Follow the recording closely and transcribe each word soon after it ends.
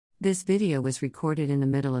This video was recorded in the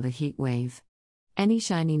middle of a heat wave. Any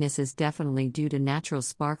shininess is definitely due to natural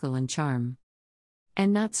sparkle and charm.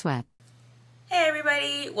 And not sweat. Hey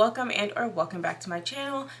everybody, welcome back to my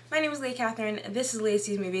channel. My name is Leah Catherine, this is Leah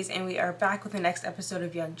Sees Movies, and we are back with the next episode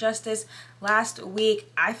of Young Justice. Last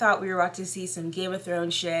week, I thought we were about to see some Game of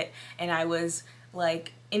Thrones shit, and I was,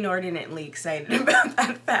 like, inordinately excited about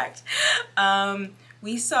that fact.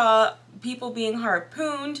 We saw people being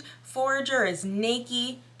harpooned, Forager is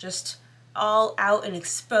naked, just all out and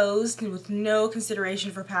exposed and with no consideration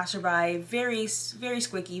for passerby. Very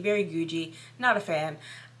squicky, very googey, not a fan.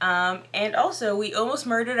 And also, we almost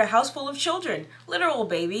murdered a house full of children, literal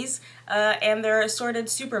babies, and their assorted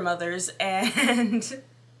super mothers, and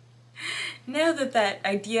now that that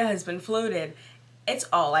idea has been floated, it's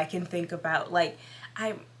all I can think about. Like,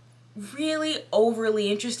 I'm really overly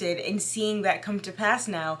interested in seeing that come to pass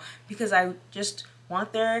now, because I just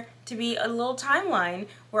want there to be a little timeline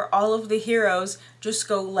where all of the heroes just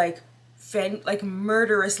go, like,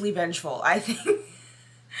 murderously vengeful, I think.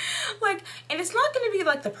 Like, and it's not going to be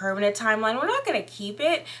like the permanent timeline, we're not going to keep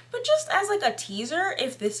it, but just as like a teaser,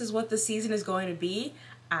 if this is what the season is going to be,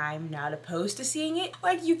 I'm not opposed to seeing it.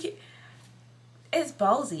 Like, you can, it's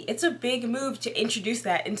ballsy. It's a big move to introduce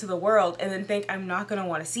that into the world and then think I'm not going to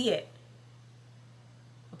want to see it.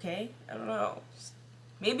 Okay? I don't know.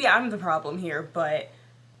 Maybe I'm the problem here, but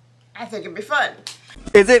I think it'd be fun.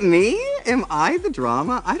 Is it me? Am I the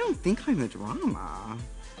drama? I don't think I'm the drama.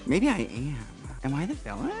 Maybe I am. Am I the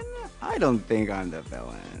villain? I don't think I'm the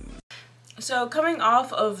villain. So coming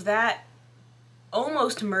off of that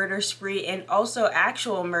almost murder spree and also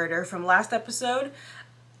actual murder from last episode,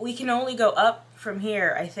 we can only go up from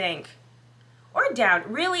here, I think. Or down.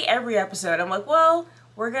 Really every episode. I'm like, well,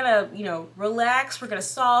 we're gonna, you know, relax, we're gonna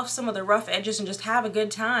solve some of the rough edges and just have a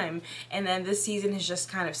good time. And then this season has just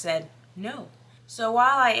kind of said no. So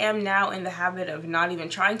while I am now in the habit of not even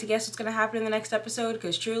trying to guess what's going to happen in the next episode,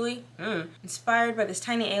 because truly, inspired by this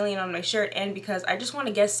tiny alien on my shirt and because I just want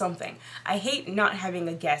to guess something. I hate not having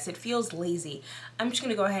a guess. It feels lazy. I'm just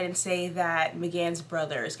going to go ahead and say that M'gann's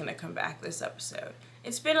brother is going to come back this episode.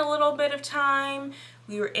 It's been a little bit of time.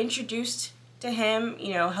 We were introduced to him,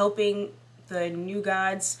 you know, helping the new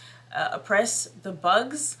gods oppress the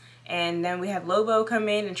bugs. And then we had Lobo come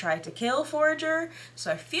in and try to kill Forager,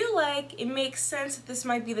 so I feel like it makes sense that this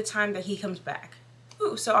might be the time that he comes back.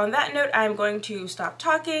 Ooh, so on that note, I'm going to stop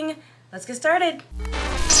talking. Let's get started.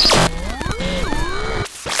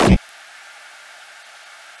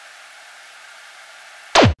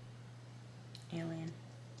 Alien.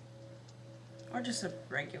 Or just a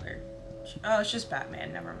regular. Oh, it's just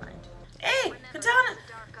Batman, never mind. Hey, Katana!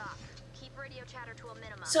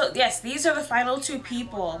 So yes, these are the final two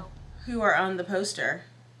people who are on the poster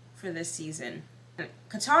for this season.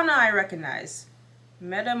 Katana I recognize.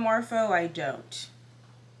 Metamorpho I don't.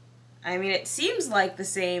 I mean, it seems like the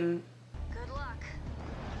same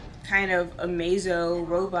kind of Amazo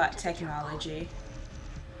robot technology.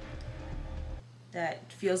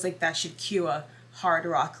 That feels like that should cue a hard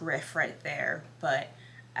rock riff right there, but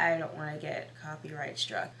I don't want to get copyright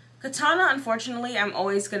struck. Katana, unfortunately, I'm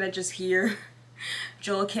always gonna just hear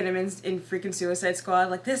Joel Kinnaman's in freaking Suicide Squad,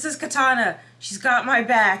 like, this is Katana, she's got my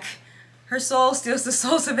back. Her soul steals the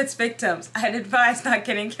souls of its victims. I'd advise not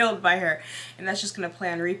getting killed by her. And that's just gonna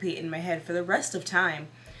play on repeat in my head for the rest of time.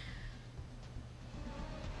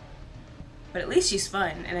 But at least she's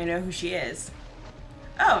fun, and I know who she is.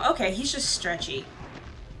 Oh, okay, he's just stretchy.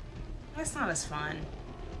 That's not as fun.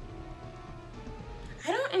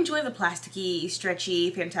 I don't enjoy the plasticky, stretchy,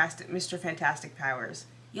 fantastic Mr. Fantastic powers.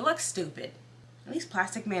 You look stupid. At least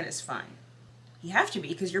Plastic Man is fun. You have to be,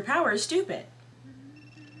 because your power is stupid.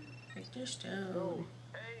 Victor Stone.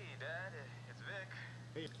 Hey, Dad, it's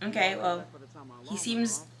Vic. Okay, well, he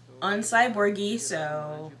seems uncyborgy,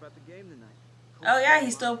 so... Oh yeah,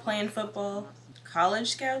 he's still playing football. College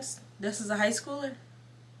Scouts? This is a high schooler?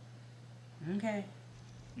 Okay.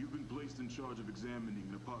 You've been placed in charge of examining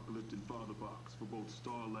an apocalyptic father box for both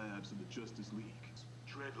Star Labs and the Justice League.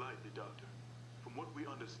 Tread lightly, Doctor. From what we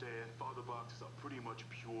understand, father boxes are pretty much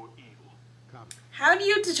pure evil. Copy. How do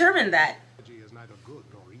you determine that? Technology is neither good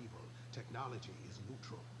nor evil. Technology is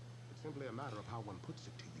neutral. It's simply a matter of how one puts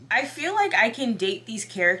it to you. I feel like I can date these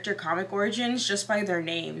character comic origins just by their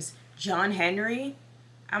names. John Henry.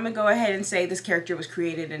 I'm gonna go ahead and say this character was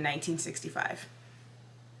created in 1965.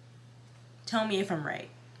 Tell me if I'm right.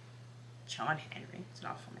 John Henry. It's an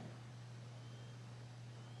awful name.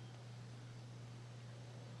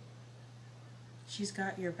 She's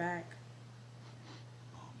got your back.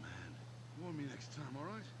 Oh man, warn me next time, all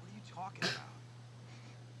right? What are you talking about?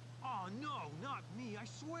 Oh, no, not me, I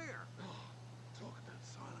swear. Talk that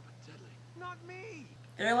son of a not me.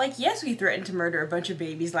 They're like, yes, we threatened to murder a bunch of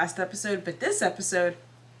babies last episode, but this episode,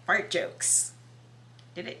 fart jokes.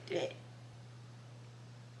 Did it? Did it?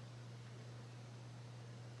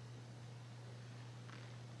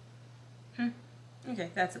 Okay,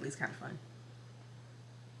 that's at least kind of fun.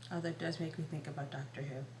 Although it does make me think about Doctor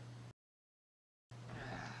Who.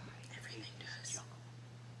 Everything does.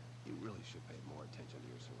 You really should pay more attention to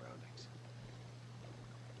your surroundings.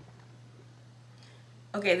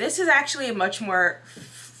 Okay, this is actually a much more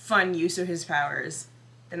fun use of his powers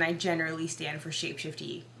than I generally stand for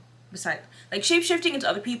shapeshifting. Besides, like, shapeshifting into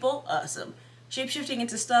other people, awesome. Shapeshifting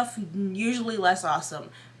into stuff, usually less awesome.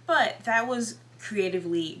 But that was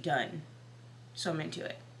creatively done. So I'm into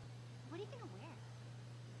it. What are you gonna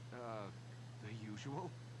wear? The usual?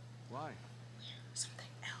 Why? Something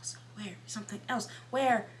else. Wear something else.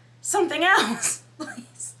 Wear something else.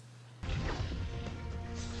 Please.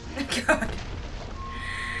 Oh, God.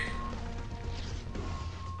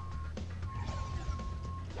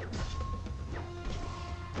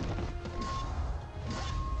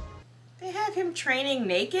 They have him training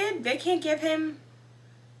naked? They can't give him...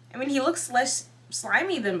 I mean, he looks less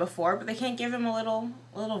slimy than before, but they can't give him a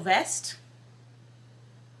little vest?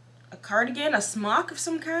 A cardigan? A smock of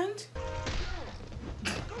some kind?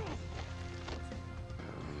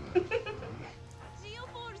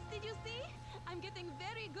 Geoforce, did you see? I'm getting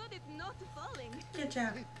very good at not falling. Good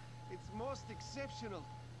job. It's most exceptional.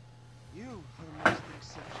 You are most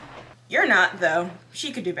exceptional. You're not, though.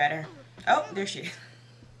 She could do better. Oh, there she is.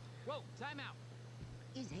 Whoa, time out.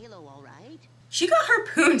 Is Halo all right? She got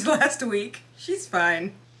harpooned last week. She's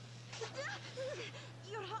fine.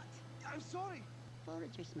 You're hot. I'm sorry.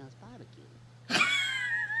 Forager smells barbecue.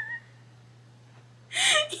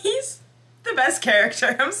 He's the best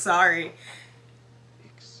character. I'm sorry.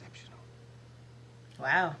 Exceptional.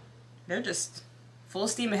 Wow. They're just full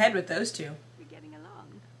steam ahead with those two. We're getting along.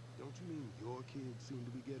 Don't you mean your kids seem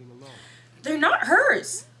to be getting along? They're not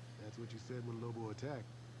hers. That's what you said when Lobo attacked.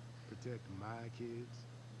 Protect my kids.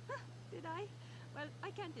 Did I? Well, I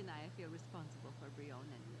can't deny I feel responsible for Brion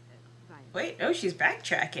and Ryan. Wait, oh, she's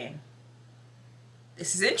backtracking.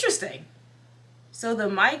 This is interesting. So the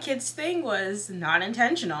My Kids thing was not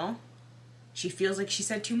intentional. She feels like she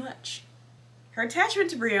said too much. Her attachment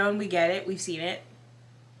to Brion, we get it. We've seen it.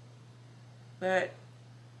 But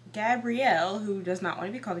Gabrielle, who does not want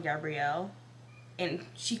to be called Gabrielle, and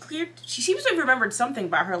she seems to have remembered something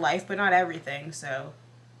about her life, but not everything, so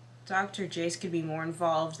Dr. Jace could be more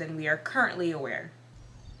involved than we are currently aware.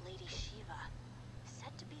 Lady Shiva,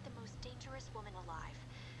 said to be the most dangerous woman alive.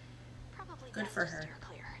 Probably Good best for to her. steer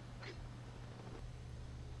clear.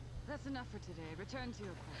 That's enough for today. Return to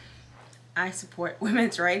your quarters. I support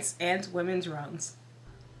women's rights and women's wrongs.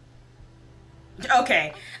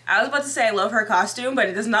 Okay, I was about to say I love her costume, but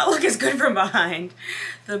it does not look as good from behind.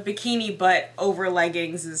 The bikini butt over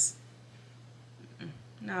leggings is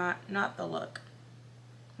not the look.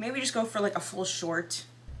 Maybe just go for like a full short.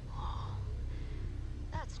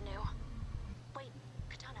 That's new. Wait,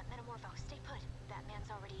 Katana, Metamorpho, stay put. That man's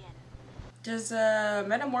already in. Does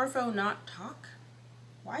Metamorpho not talk?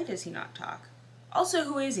 Why does he not talk? Also,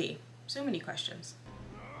 who is he? So many questions.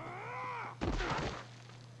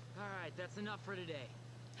 Alright, that's enough for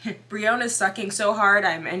today. Brion is sucking so hard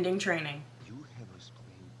I'm ending training. You have us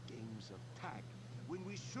playing games of tag when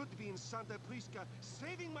we should be in Santa Prisca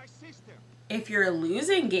saving my sister. If you're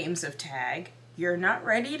losing games of tag, you're not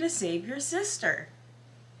ready to save your sister.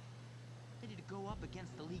 Ready to go up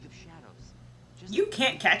against the League of Shadows. Just You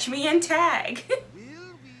can't catch me in tag. Will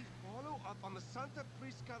we follow up on the Santa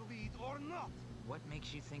Prisca lead or not? what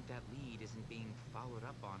makes you think that lead isn't being followed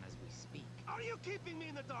up on as we speak? Are you keeping me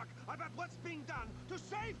in the dark about what's being done to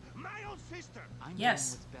save my own sister? I'm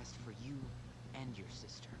Yes. doing what's best for you and your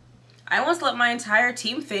sister. I once let my entire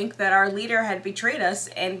team think that our leader had betrayed us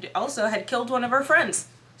and also had killed one of our friends.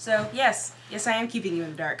 So, yes, I am keeping you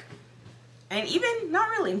in the dark. And even, not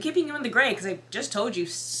really, I'm keeping you in the gray because I just told you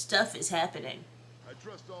stuff is happening. I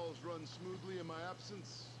trust all's run smoothly in my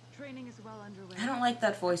absence. Training is well underway. I don't like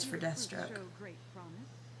that voice for Your recruits Deathstroke. show great promise.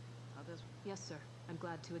 Others. Yes, sir. I'm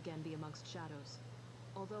glad to again be amongst shadows.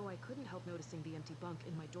 Although I couldn't help noticing the empty bunk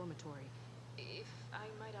in my dormitory. If I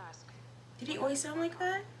might ask. Did he always sound like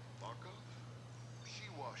that? Markov? She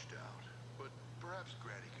washed out, but perhaps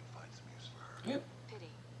Granny can find some use for her. Yep.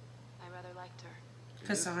 Pity. I rather liked her.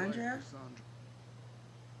 Cassandra? Cassandra.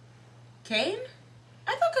 Kane?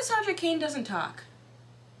 I thought Cassandra Kane doesn't talk.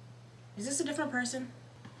 Is this a different person?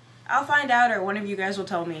 I'll find out, or one of you guys will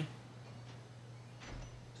tell me.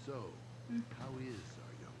 So, how is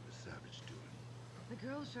our young Savage doing? The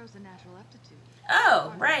girl shows a natural aptitude.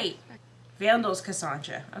 Oh, right. Vandal's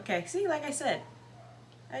Cassandra. Okay, see, like I said,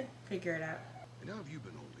 I'd figure it out. And how have you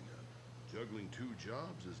been holding up? Juggling 2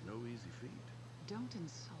 jobs is no easy feat. Don't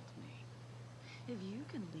insult me. If you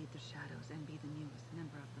can lead the Shadows and be the newest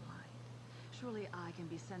member of the Light, surely I can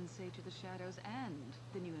be Sensei to the Shadows and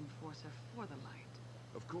the new enforcer for the Light.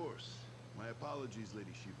 Of course. My apologies,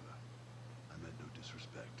 Lady Shiva. I meant no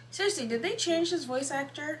disrespect. Seriously, did they change this voice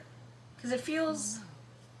actor? Because it feels...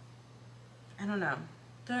 I don't know.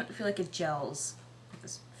 Don't feel like it gels with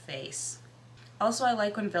this face. Also, I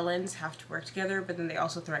like when villains have to work together, but then they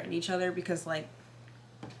also threaten each other because, like,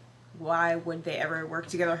 why would they ever work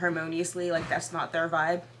together harmoniously? Like, that's not their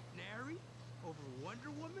vibe. Nary? Over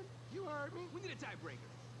Wonder Woman? You heard me. We need a tiebreaker.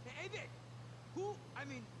 Hey, Vic.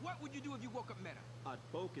 What would you do if you woke up Meta? I'd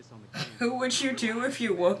focus on the game. Who would you do if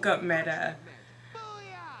you woke up Meta?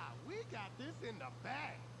 Booyah! We got this in the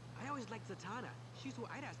bag. I always liked Zatanna. She's who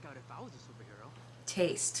I'd ask out if I was a superhero.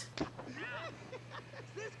 Taste.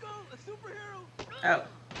 Cisco, a superhero? Oh.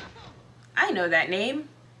 I know that name.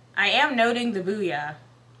 I am noting the Booyah.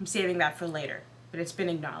 I'm saving that for later, but it's been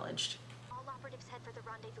acknowledged. All operatives head for the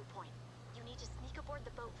rendezvous point. You need to sneak aboard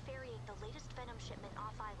the boat ferrying the latest Venom shipment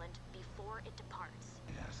off island before it departs.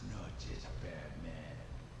 That's not just Batman.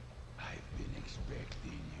 I've been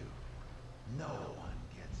expecting you. No one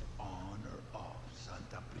gets on or off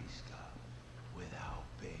Santa Prisca without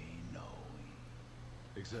paying knowing.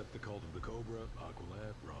 Except the Cult of the Cobra,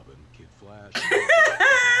 Aqualad, Robin, Kid Flash.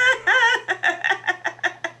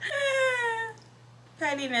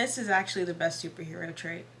 Pettiness is actually the best superhero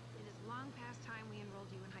trait. It is long past time we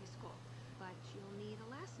enrolled you in high school, but you'll need a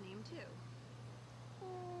last name too.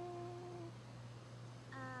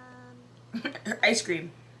 Ice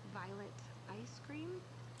cream. Violet ice cream?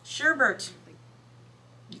 Sherbert.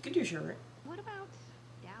 You could do Sherbert. What about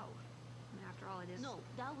Dow? I mean, after all, it is. No,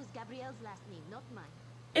 that was Gabrielle's last name, not mine.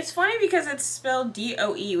 It's funny because it's spelled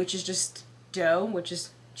D-O-E, which is just Doe, which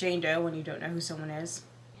is Jane Doe when you don't know who someone is.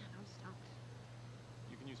 Yeah, no, stop.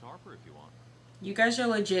 You can use Harper if you want. You guys are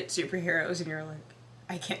legit superheroes and you're like,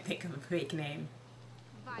 I can't think of a fake name.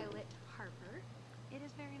 Violet Harper. It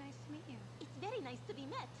is very nice to meet you. It's very nice to be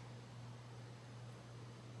met.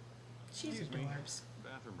 She's adorbs.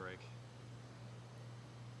 Bathroom break.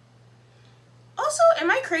 Also, am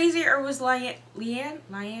I crazy or was Leon?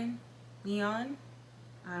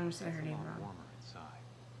 I don't say her name wrong. Warmer inside.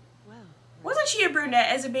 Well, Wasn't she a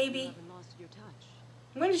brunette as a you baby? haven't lost your touch.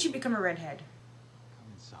 When did she become a redhead?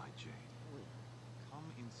 Come inside, Jade.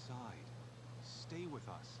 Come inside. Stay with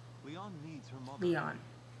us. Leon needs her mother. Leon.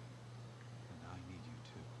 And I need you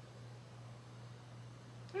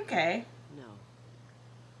too. Okay. No.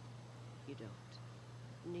 You don't.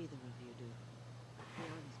 Neither of you do.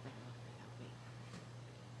 Leon's better off without me.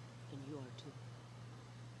 And you are too.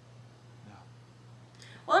 No.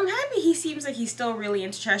 Well, I'm happy he seems like he's still really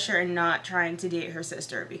into Cheshire and not trying to date her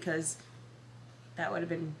sister because that would have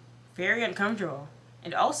been very uncomfortable.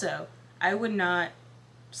 And also, I would not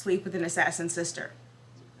sleep with an assassin's sister.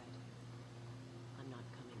 I'm not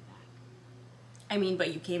coming back. I mean,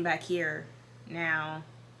 but you came back here now,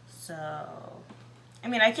 so... I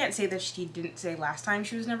mean, I can't say that she didn't say last time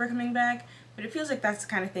she was never coming back, but it feels like that's the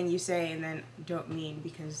kind of thing you say and then don't mean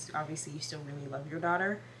because obviously you still really love your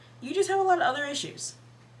daughter. You just have a lot of other issues.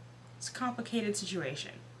 It's a complicated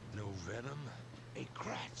situation. No venom, a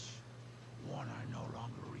crutch. One I no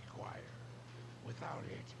longer require. Without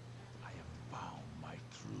it, I have found my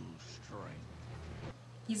true strength.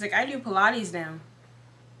 He's like, I do Pilates now.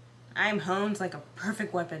 I'm honed like a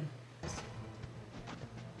perfect weapon.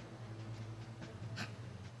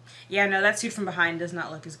 Yeah, no, that suit from behind does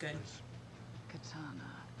not look as good.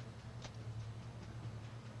 Katana.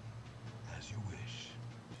 As you wish.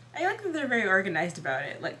 I like that they're very organized about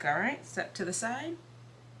it. Like, alright, step to the side.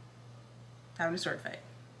 Time to sword fight.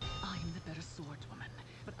 I'm the better swordswoman,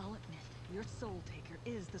 but I'll admit, your soul taker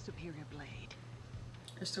is the superior blade.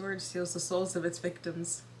 Her sword steals the souls of its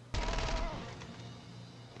victims.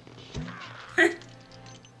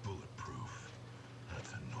 Bulletproof.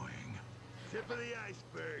 That's annoying. Tip of the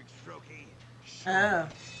iceberg, Strokey. Oh.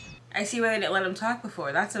 I see why they didn't let him talk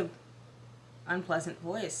before. That's a unpleasant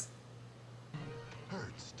voice.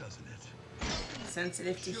 Hurts, doesn't it?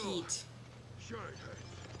 Sensitive to heat. Sure it hurts.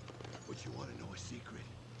 But you want to know a secret?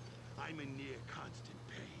 I'm in near constant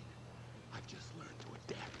pain. I've just learned to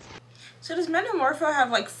adapt. So does Metamorpho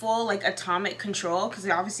have like full like atomic control? Because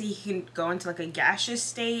obviously he can go into like a gaseous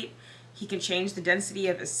state. He can change the density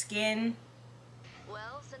of his skin.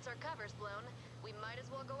 Well, since our cover's blown, we might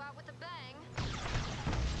as well go out with a bang.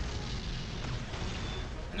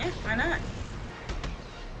 Yeah, why not?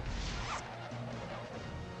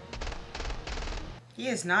 He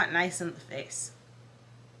is not nice in the face.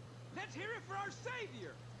 Let's hear it for our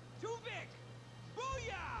savior, Tuvik!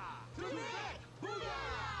 Booyah! Tuvik!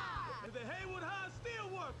 Booyah! And the Haywood High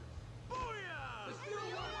Steelworkers! Booyah! The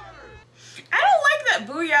Steelworkers! I don't like that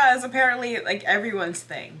booyah is apparently like everyone's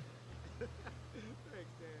thing.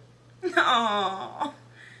 Aww.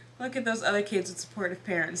 Look at those other kids with supportive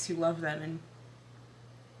parents who love them and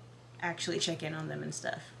actually check in on them and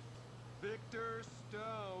stuff. Victor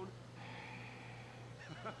Stone.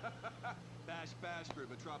 Bash for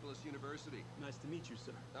Metropolis University. Nice to meet you,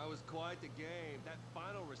 sir. That was quite the game. That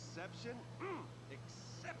final reception,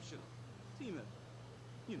 exceptional. Tina,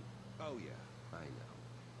 you know. Oh yeah, I know.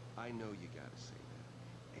 I know you gotta say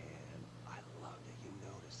that. And I love that you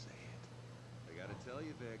know to say it. I gotta tell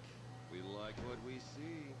you, Vic, we like what we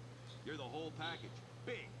see. You're the whole package.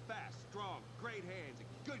 Big, fast, strong, great hands, and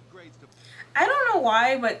good grades to... I don't know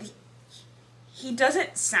why, but he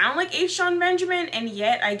doesn't sound like H. John Benjamin, and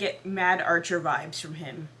yet I get Mad Archer vibes from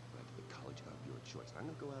him. The college of your choice. I'm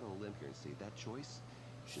gonna go out on a limb here and say that choice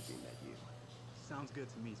should be met you. Sounds good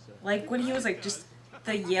to me, sir. Like when he was like just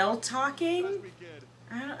the Yale talking.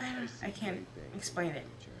 I can't explain it.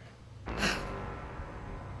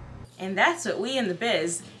 And that's what we in the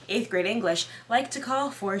biz, 8th grade English, like to call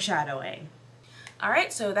foreshadowing.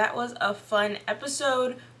 Alright, so that was a fun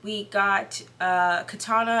episode. We got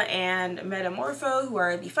Katana and Metamorpho, who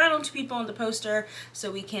are the final 2 people on the poster,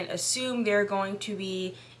 so we can assume they're going to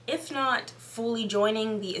be, if not fully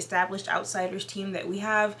joining the established Outsiders team that we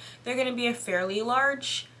have, they're going to be a fairly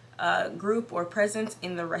large group or presence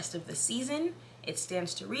in the rest of the season. It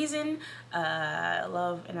stands to reason.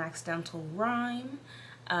 Love an accidental rhyme.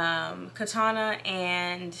 Katana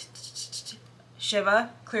and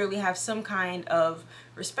Shiva clearly have some kind of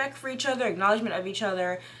respect for each other, acknowledgement of each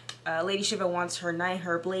other. Lady Shiva wants her knife,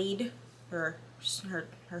 her blade, her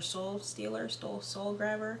soul stealer, soul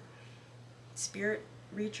grabber, spirit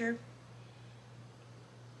reacher.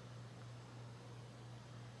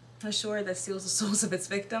 A sword that steals the souls of its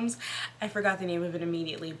victims. I forgot the name of it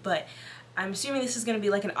immediately, but I'm assuming this is going to be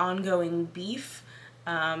like an ongoing beef.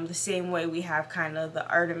 The same way we have kind of the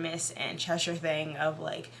Artemis and Cheshire thing of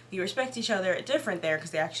like, we respect each other. Different there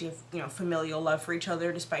because they actually have, you know, familial love for each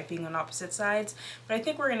other despite being on opposite sides. But I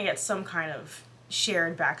think we're going to get some kind of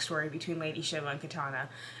shared backstory between Lady Shiva and Katana.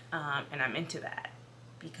 And I'm into that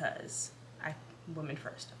because women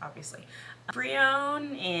first, obviously.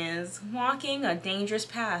 Brion is walking a dangerous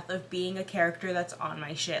path of being a character that's on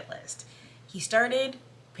my shit list. He started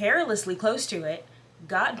perilously close to it,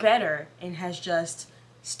 got better, and has just...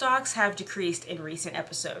 stocks have decreased in recent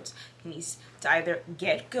episodes. He needs to either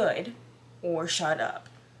get good or shut up.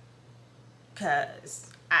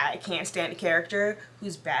 Because I can't stand a character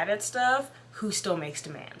who's bad at stuff who still makes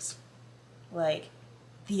demands. Like,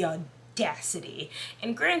 the audacity.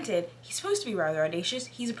 And granted, he's supposed to be rather audacious.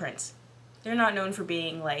 He's a prince. They're not known for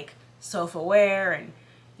being, like, self-aware and,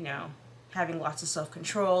 you know, having lots of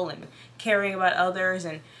self-control and caring about others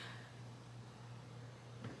and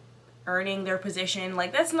earning their position.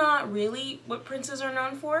 Like, that's not really what princes are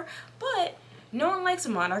known for, but no one likes a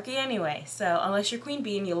monarchy anyway, so unless you're Queen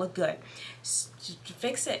Bee and you look good. Just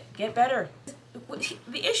fix it. Get better.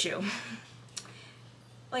 The issue,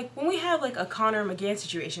 like, when we have, like, a Connor McGann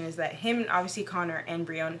situation is that him, obviously Connor and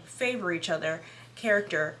Brion, favor each other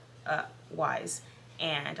character-wise.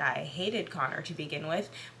 And I hated Connor to begin with,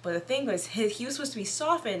 but the thing was, he was supposed to be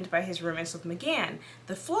softened by his romance with McGann.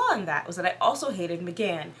 The flaw in that was that I also hated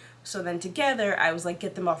McGann, so then together I was like,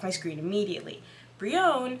 get them off my screen immediately.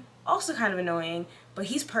 Brion, also kind of annoying, but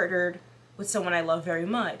he's partnered with someone I love very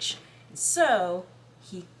much. And so,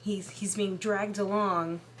 he's being dragged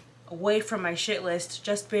along away from my shit list,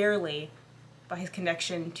 just barely, by his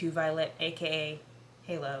connection to Violet, aka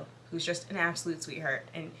Halo, who's just an absolute sweetheart.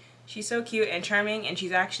 And she's so cute and charming, and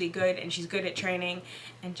she's actually good, and she's good at training,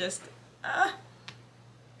 and just, I'm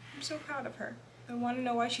so proud of her. I want to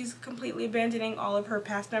know why she's completely abandoning all of her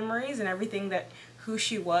past memories and everything that, who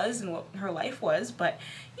she was and what her life was, but,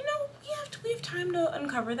 you know, we have time to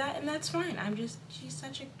uncover that, and that's fine. She's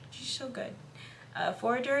so good.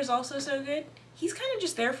 Forager is also so good. He's kind of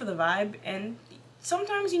just there for the vibe, and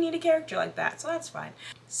sometimes you need a character like that, so that's fine.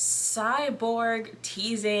 Cyborg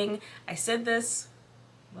teasing. I said this,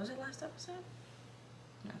 was it last episode?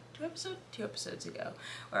 No, two episodes ago,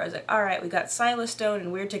 where I was like, alright, we got Silas Stone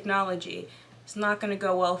and weird technology. It's not gonna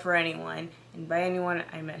go well for anyone, and by anyone,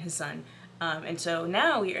 I meant his son. And so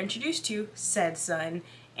now we are introduced to said son,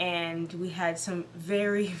 and we had some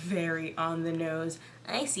very, very on the nose,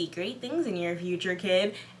 I see great things in your future,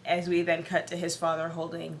 kid, as we then cut to his father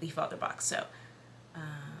holding the father box. So,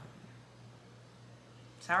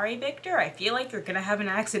 sorry, Victor, I feel like you're gonna have an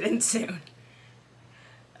accident soon.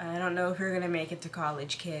 I don't know if you're gonna make it to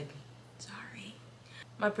college, kid. Sorry.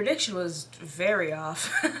 My prediction was very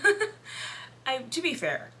off. To be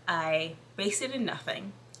fair, I based it in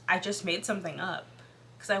nothing. I just made something up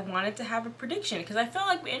because I wanted to have a prediction, because I felt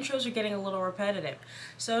like the intros are getting a little repetitive.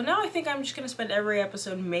 So now I think I'm just gonna spend every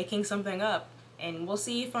episode making something up, and we'll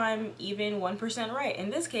see if I'm even 1% right. In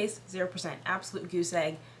this case, 0%, absolute goose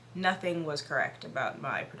egg. Nothing was correct about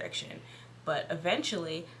my prediction, but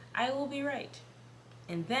eventually I will be right.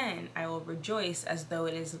 And then I will rejoice as though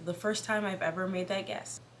it is the first time I've ever made that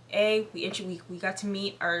guess. We got to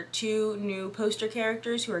meet our 2 new poster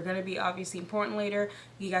characters who are going to be obviously important later.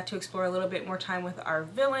 We got to explore a little bit more time with our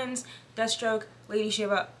villains, Deathstroke, Lady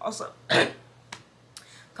Shiva. Also,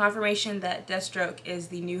 confirmation that Deathstroke is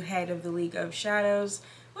the new head of the League of Shadows,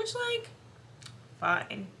 which, like,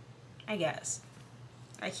 fine, I guess.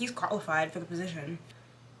 Like, he's qualified for the position.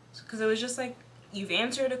 Because it was just like, you've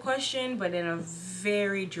answered a question, but in a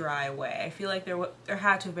very dry way. I feel like there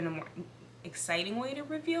had to have been a more exciting way to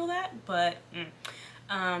reveal that, but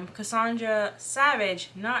Cassandra Savage,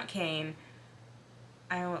 not Kane.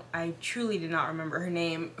 I truly did not remember her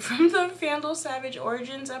name from the Vandal Savage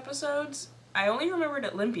Origins episodes. I only remembered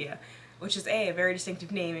Olympia, which is A, very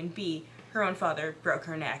distinctive name, and B, her own father broke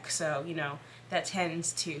her neck, so, you know, that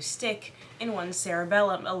tends to stick in one's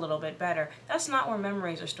cerebellum a little bit better. That's not where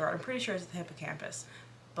memories are stored. I'm pretty sure it's the hippocampus,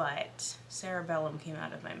 but cerebellum came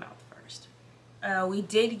out of my mouth first. We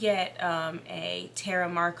did get a Tara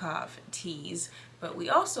Markov tease, but we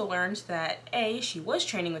also learned that A, she was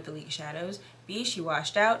training with the League of Shadows, B, she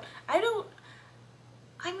washed out. I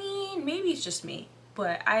mean, maybe it's just me,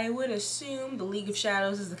 but I would assume the League of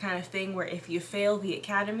Shadows is the kind of thing where if you fail the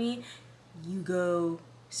academy, you go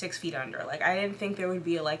 6 feet under. Like, I didn't think there would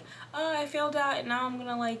be like, oh, I failed out and now I'm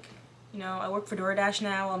gonna, like, you know, I work for DoorDash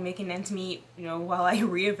now, I'm making ends meet, you know, while I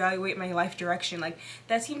reevaluate my life direction. Like,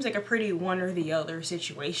 that seems like a pretty one or the other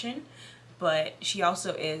situation. But she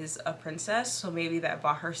also is a princess, so maybe that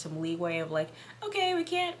bought her some leeway of like, okay, we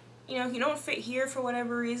can't, you know, you don't fit here for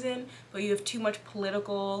whatever reason, but you have too much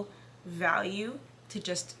political value to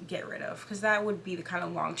just get rid of, because that would be the kind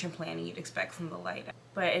of long-term planning you'd expect from the Light.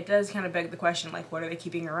 But it does kind of beg the question, like, what are they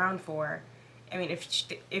keeping her around for? I mean,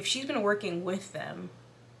 if she's been working with them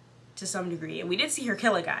to some degree, and we did see her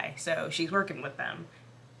kill a guy, so she's working with them,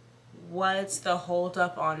 what's the hold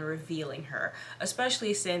up on revealing her?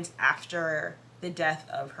 Especially since after the death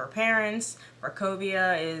of her parents,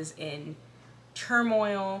 Markovia is in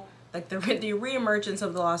turmoil. Like, the reemergence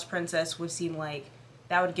of the Lost Princess would seem like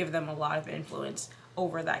that would give them a lot of influence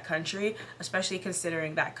over that country, especially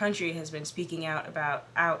considering that country has been speaking out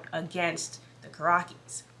against the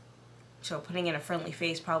Karakis. So putting in a friendly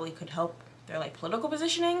face probably could help their, like, political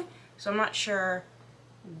positioning. So I'm not sure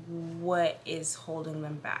what is holding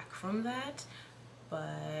them back from that.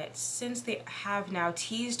 But since they have now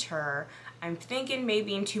teased her, I'm thinking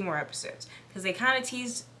maybe in 2 more episodes, because they kind of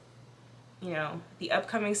teased, you know, the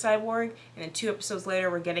upcoming Cyborg, and then 2 episodes later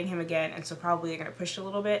we're getting him again, and so probably they're going to push it a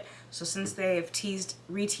little bit. So since they've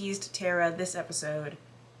re-teased Tara this episode,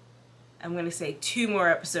 I'm going to say 2 more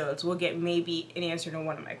episodes we'll get maybe an answer to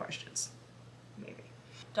one of my questions. Maybe.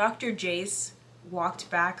 Dr. Jace walked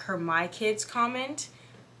back her My Kids comment,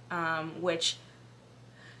 which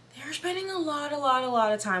they're spending a lot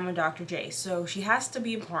of time on Dr. Jace, so she has to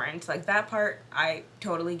be important. Like, that part I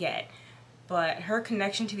totally get. But her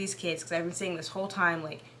connection to these kids, because I've been saying this whole time,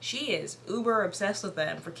 like, she is uber obsessed with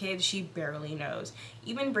them for kids she barely knows.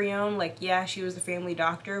 Even Brienne, like, yeah, she was the family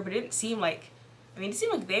doctor, but it didn't seem like, I mean, it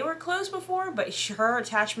seemed like they were close before, but her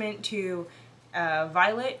attachment to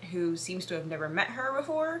Violet, who seems to have never met her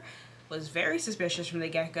before, was very suspicious from the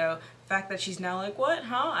get-go. The fact that she's now like, what,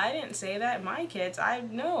 huh? I didn't say that. My kids, I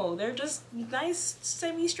know. They're just nice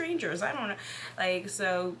semi-strangers. I don't know. Like,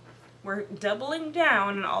 so we're doubling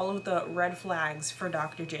down on all of the red flags for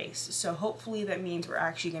Dr. Jace. So hopefully that means we're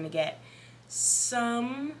actually going to get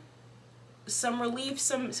some relief,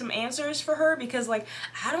 some answers for her, because, like,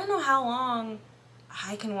 I don't know how long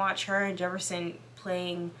I can watch her and Jefferson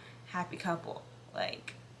playing happy couple.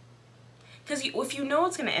 Like, because if you know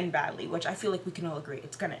it's going to end badly, which I feel like we can all agree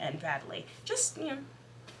it's going to end badly, just, you know,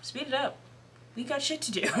 speed it up. We got shit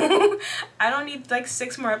to do. I don't need, like,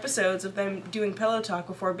 6 more episodes of them doing pillow talk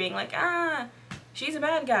before being like, ah, she's a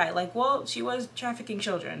bad guy. Like, well, she was trafficking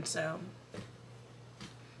children, so.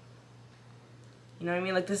 You know what I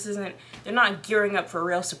mean? Like, this isn't, they're not gearing up for a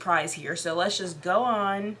real surprise here, so let's just go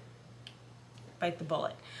on, bite the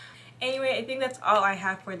bullet. Anyway, I think that's all I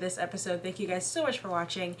have for this episode. Thank you guys so much for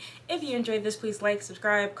watching. If you enjoyed this, please like,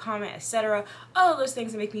 subscribe, comment, etc. All of those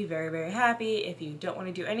things that make me very, very happy. If you don't want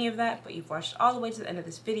to do any of that, but you've watched all the way to the end of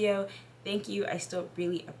this video, thank you. I still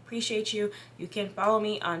really appreciate you. You can follow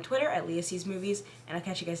me on Twitter at Leah Sees Movies, and I'll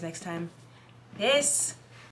catch you guys next time. Peace!